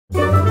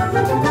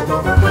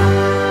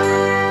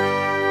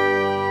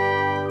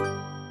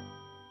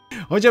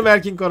Hocam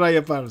Erkin Koray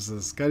yapar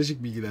mısınız?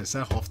 Karışık bilgiler. Sen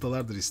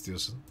haftalardır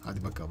istiyorsun.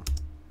 Hadi bakalım.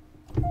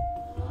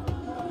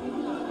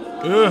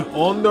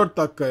 14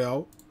 dakika ya.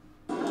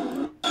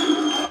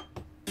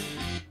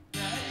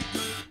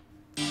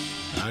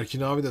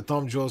 Erkin abi de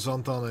tam Joe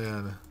Santana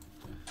yani.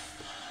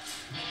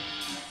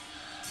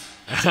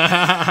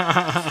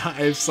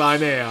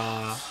 Efsane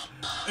ya.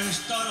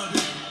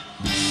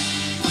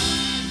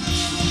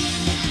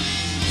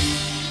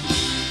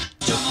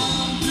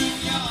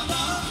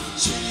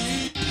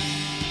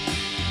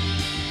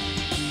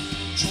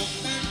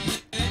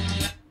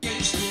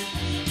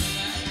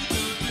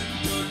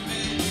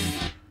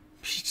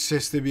 Hiç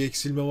seste bir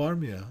eksilme var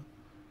mı ya?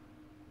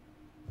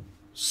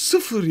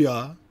 Sıfır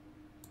ya.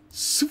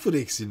 Sıfır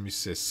eksilmiş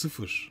ses.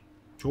 Sıfır.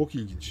 Çok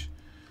ilginç.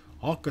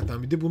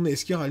 Hakikaten bir de bunun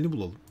eski halini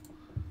bulalım.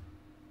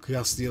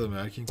 Kıyaslayalım.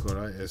 Erkin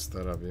Koray Ses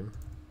abim.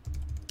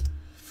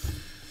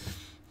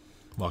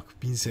 Bak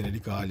 1000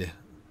 senelik hali.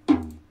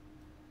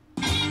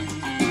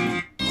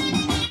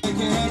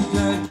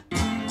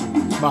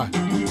 Bak.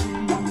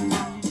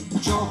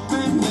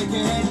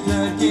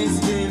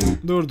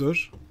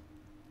 Dur.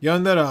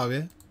 Gönder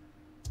abi.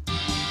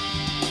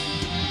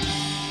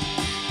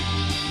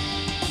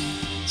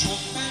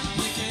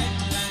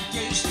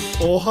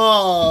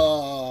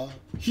 Oha!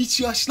 Hiç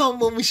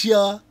yaşlanmamış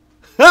ya.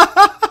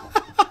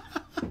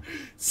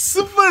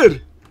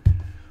 Sıfır.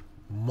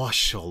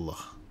 Maşallah.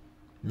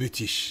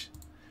 Müthiş.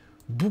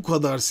 Bu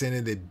kadar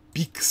senede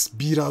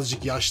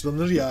birazcık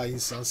yaşlanır ya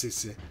insan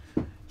sesi.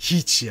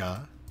 Hiç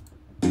ya.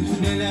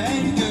 Neler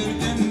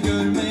gördüm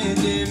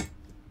görmedim.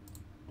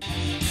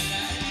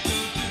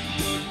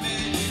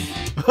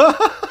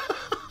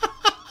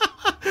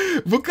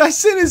 Bu kaç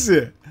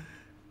senesi?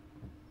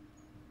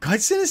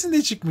 Kaç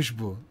senesinde çıkmış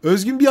bu?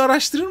 Özgün bir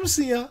araştırır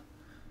mısın ya?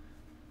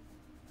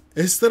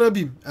 Ester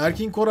abim,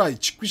 Erkin Koray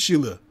çıkmış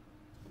yılı.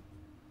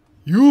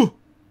 Yuh!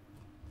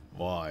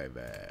 Vay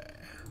be.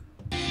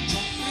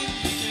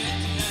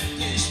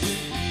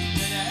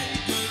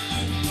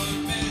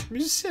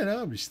 Müzisyen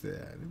abi işte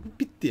yani.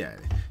 Bitti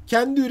yani.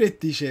 Kendi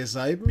ürettiği şeye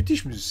sahip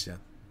müthiş müzisyen.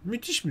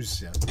 Müthiş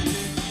müzisyen.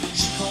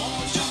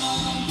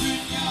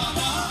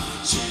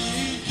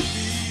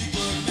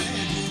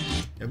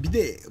 Ya bir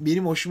de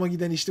benim hoşuma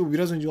giden işte bu.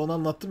 Biraz önce onu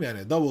anlattım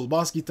yani. Davul,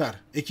 bas,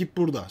 gitar. Ekip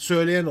burada.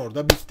 Söyleyen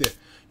orada. Bitti.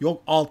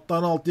 Yok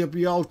alttan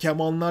altyapıyı al.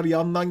 Kemanlar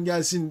yandan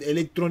gelsin.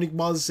 Elektronik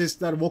bazı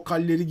sesler.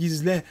 Vokalleri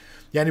gizle.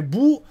 Yani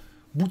bu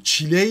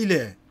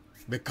çileyle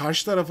ve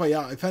karşı tarafa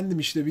ya efendim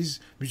işte biz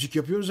müzik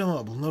yapıyoruz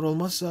ama bunlar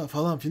olmazsa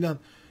falan filan.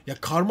 Ya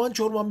karman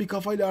çorman bir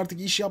kafayla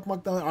artık iş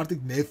yapmaktan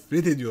artık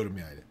nefret ediyorum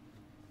yani.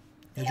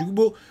 Ya çünkü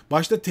bu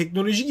başta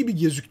teknoloji gibi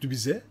gözüktü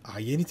bize.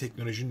 Yeni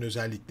teknolojinin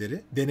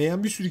özellikleri.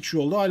 Deneyen bir sürü kişi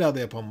oldu. Hala da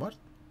yapan var.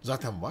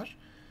 Zaten var.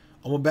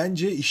 Ama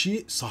bence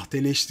işi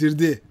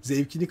sahteleştirdi.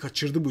 Zevkini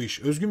kaçırdı bu iş.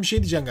 Özgün bir şey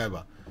diyeceksin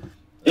galiba.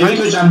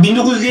 Evet hocam.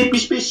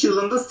 1975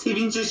 yılında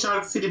Sevince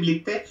şarkısıyla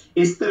birlikte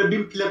Ester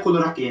abim plak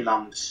olarak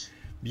yayınlanmış.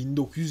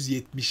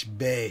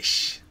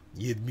 1975.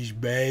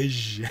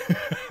 75.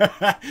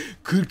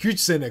 43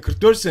 sene.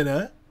 44 sene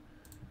ha?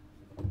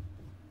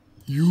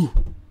 Yuh.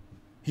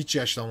 Hiç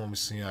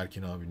yaşlanmamışsın ya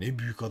Erkin abi. Ne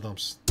büyük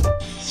adamsın.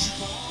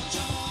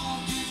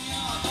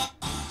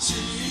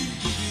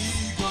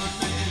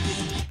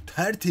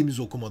 Tertemiz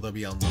okumada bir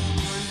yandan.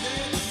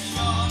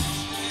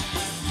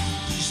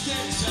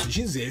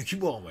 İşin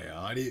zevki bu ama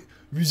ya. Hani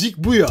müzik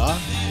bu ya.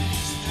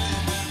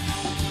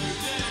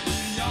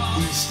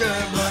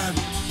 İstemem.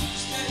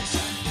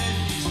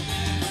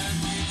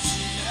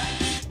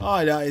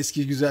 Hala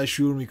eski güzel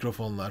Shure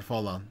mikrofonlar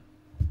falan.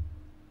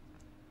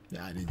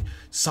 Yani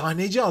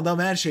sahneci adam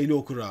her şeyle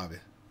okur abi.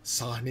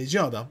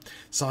 Sahneci adam,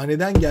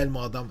 sahneden gelme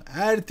adam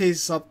her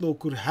tesisatla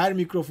okur, her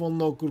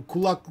mikrofonla okur,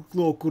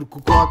 kulaklıkla okur,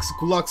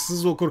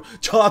 kulaksız okur,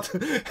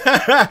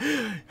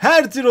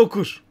 her tür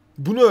okur.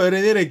 Bunu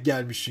öğrenerek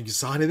gelmiş çünkü.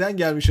 Sahneden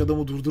gelmiş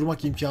adamı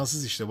durdurmak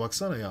imkansız işte.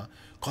 Baksana ya.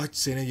 Kaç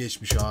sene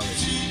geçmiş abi.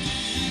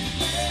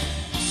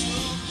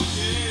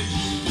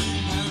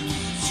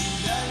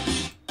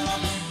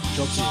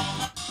 Çok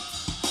iyi.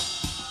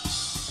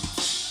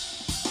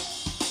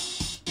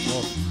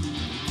 Of.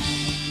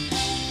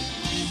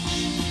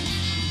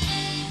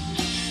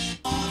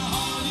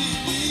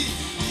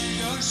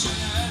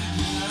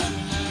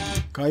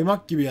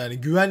 Kaymak gibi yani.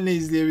 Güvenle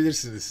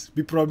izleyebilirsiniz.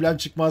 Bir problem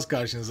çıkmaz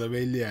karşınıza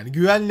belli yani.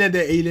 Güvenle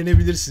de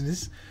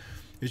eğlenebilirsiniz.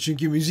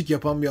 Çünkü müzik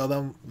yapan bir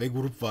adam ve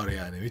grup var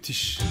yani.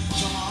 Müthiş.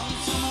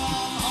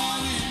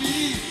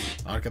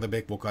 Arkada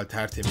back vokal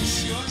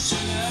tertemiz.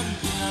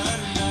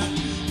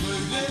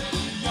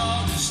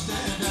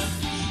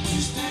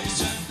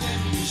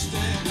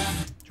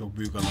 Çok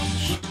büyük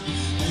adammış.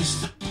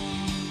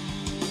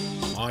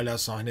 Hala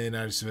sahne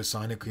enerjisi ve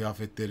sahne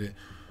kıyafetleri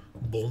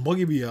bomba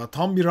gibi ya.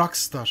 Tam bir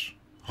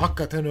rockstar.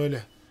 Hakikaten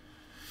öyle.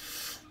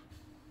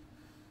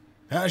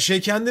 Her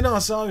şey kendine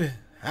has abi.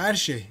 Her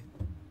şey.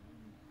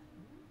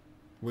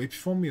 Bu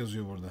Epifon mu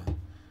yazıyor burada?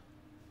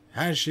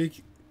 Her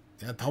şey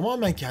yani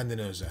tamamen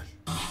kendine özel.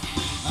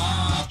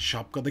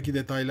 Şapkadaki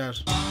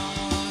detaylar.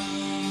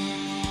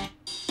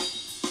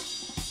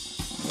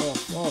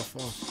 Of of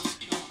of.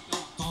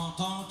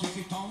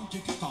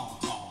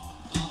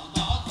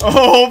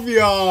 Of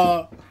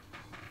ya.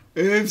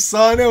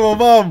 Efsane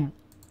babam.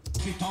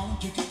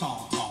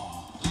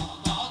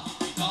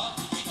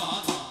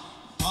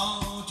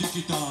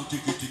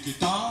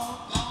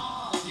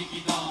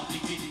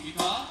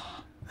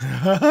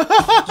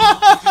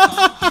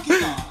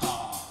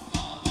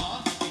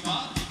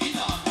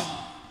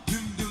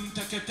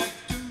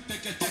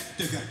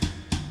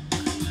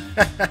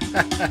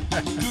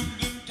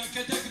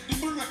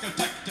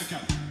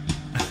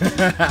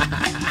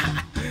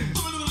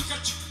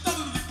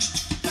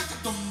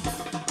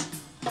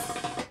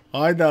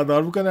 Hayda,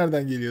 darbuka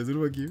nereden geliyor?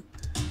 Dur bakayım.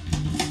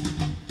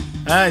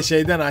 Ha,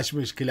 şeyden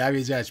açmış.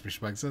 Klavyeci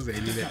açmış. Baksanıza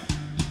eliyle.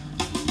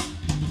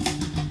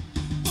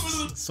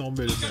 Son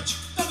bölümde.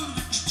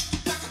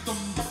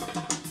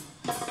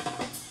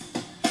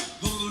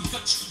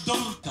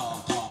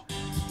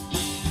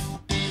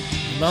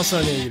 Bundan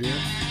sonra neye giriyor?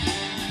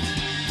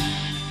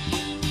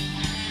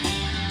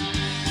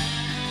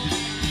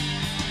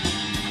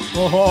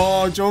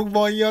 Oho, çok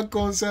manyak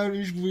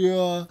konsermiş bu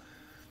ya.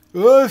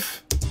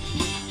 Öf.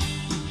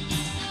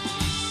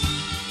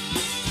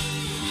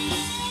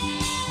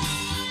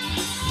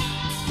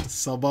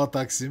 Sabah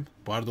Taksim.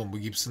 Pardon, bu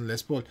Gibson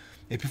Les Paul.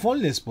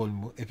 Epiphone Les Paul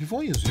mu?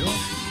 Epiphone yazıyor.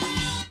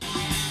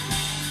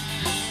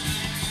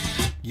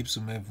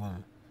 Gibson mu Epiphone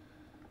mu?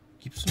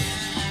 Gibson mu?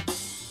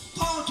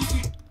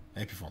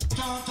 Epiphone.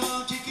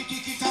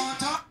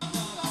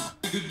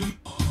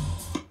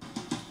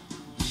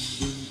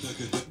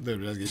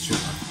 Dur biraz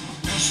geçiyorum.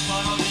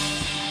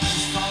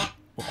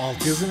 Bu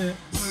altyazı ne?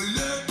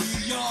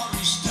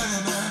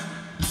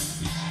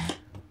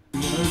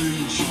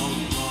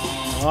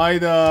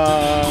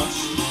 Hayda.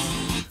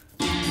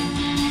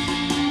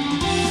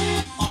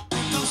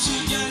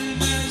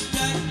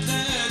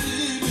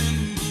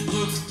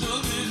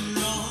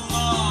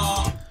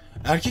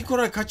 Erkin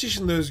Koray kaç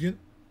yaşında Özgün?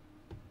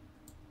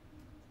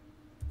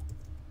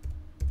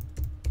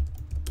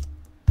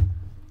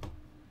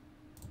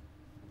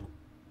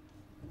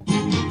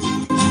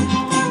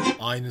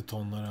 Aynı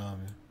tonlar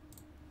abi.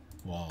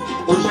 Wow.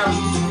 Hocam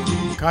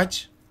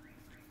Kaç?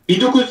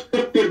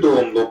 1941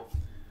 doğumlu.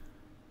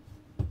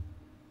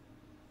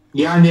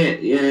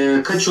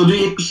 Yani kaç oluyor?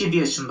 77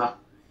 yaşında.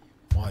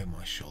 Vay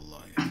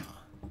maşallah ya.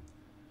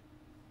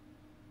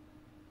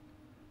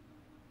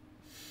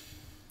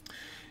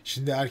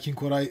 Şimdi Erkin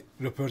Koray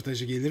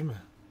röportajı gelir mi?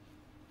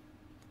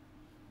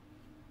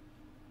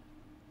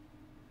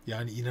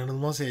 Yani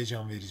inanılmaz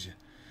heyecan verici.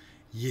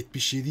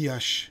 77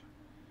 yaş.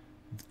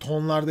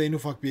 Tonlarda en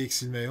ufak bir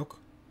eksilme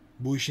yok.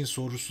 Bu işin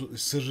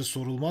sırrı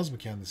sorulmaz mı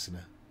kendisine?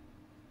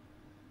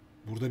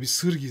 Burada bir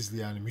sır gizli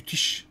yani.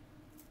 Müthiş.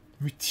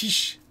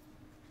 Müthiş.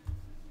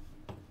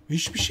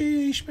 Hiçbir şeye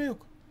değişme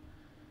yok.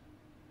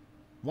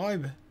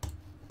 Vay be.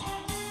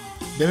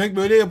 Demek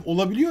böyle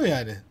olabiliyor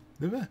yani.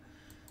 Değil mi?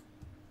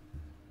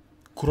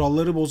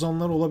 Kuralları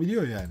bozanlar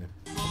olabiliyor yani.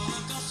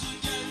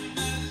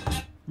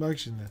 Bak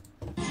şimdi.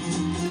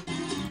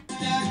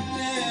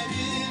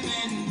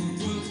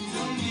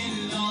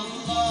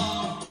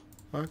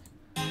 Bak.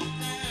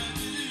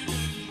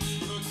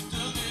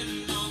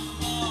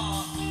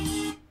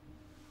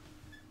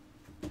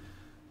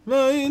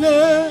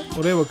 Böyle.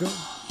 Oraya bakın.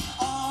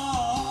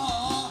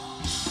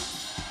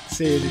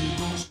 Seyredin.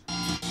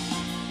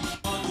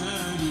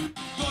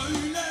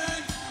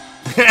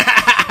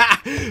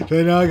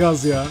 Fena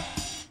gaz ya.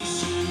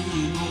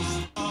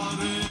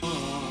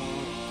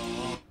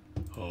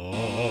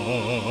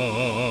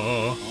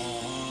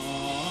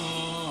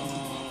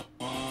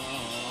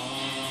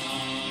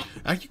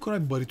 Erkin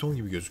Koray bir bariton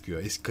gibi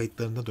gözüküyor. Eski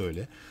kayıtlarında da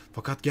öyle.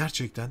 Fakat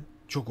gerçekten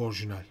çok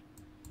orijinal.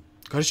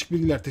 Karışık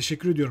bilgiler.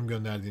 Teşekkür ediyorum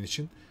gönderdiğin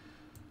için.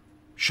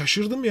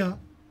 Şaşırdım ya.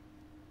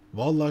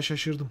 Vallahi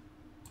şaşırdım.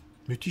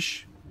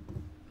 Müthiş.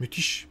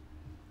 Müthiş.